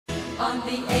On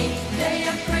the 8th day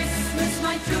of Christmas,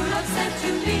 my true love sent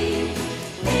to me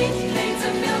 8 maids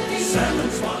of milking,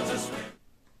 7 swans a swim.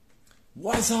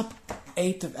 What's up?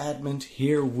 8th of Advent,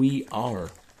 here we are.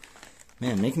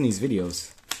 Man, making these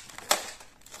videos.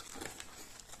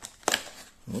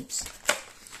 Whoops.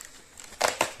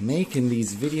 Making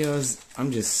these videos,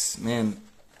 I'm just, man,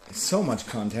 so much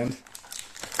content.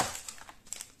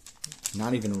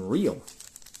 Not even real.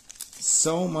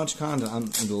 So much content.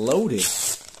 I'm loaded.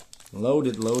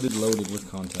 Loaded with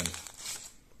content.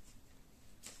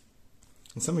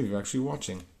 And some of you are actually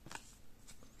watching.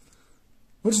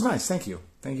 Which is nice, thank you.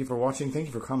 Thank you for watching, thank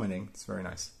you for commenting. It's very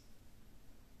nice.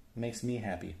 It makes me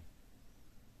happy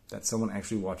that someone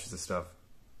actually watches this stuff.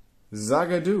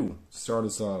 Zagadou, start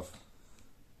us off.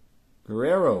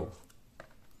 Guerrero.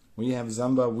 We have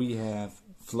Zamba, we have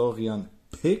Florian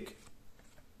Pick,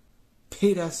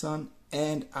 Pedersen,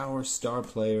 and our star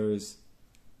players,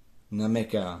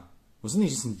 Nameka. Wasn't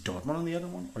he just in Dortmund on the other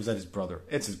one? Or is that his brother?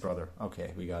 It's his brother.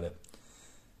 Okay, we got it.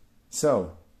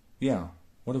 So, yeah.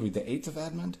 What are we, the 8th of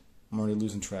Advent? I'm already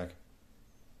losing track.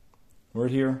 We're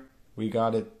here. We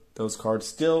got it. Those cards.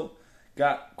 Still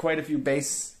got quite a few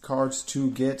base cards to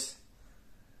get.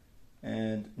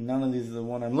 And none of these are the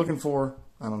one I'm looking for,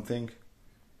 I don't think.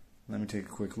 Let me take a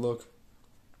quick look.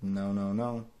 No.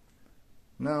 No.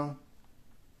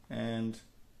 And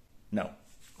no.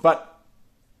 But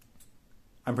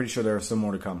I'm pretty sure there are some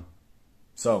more to come.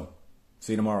 So,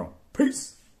 see you tomorrow.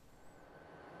 Peace!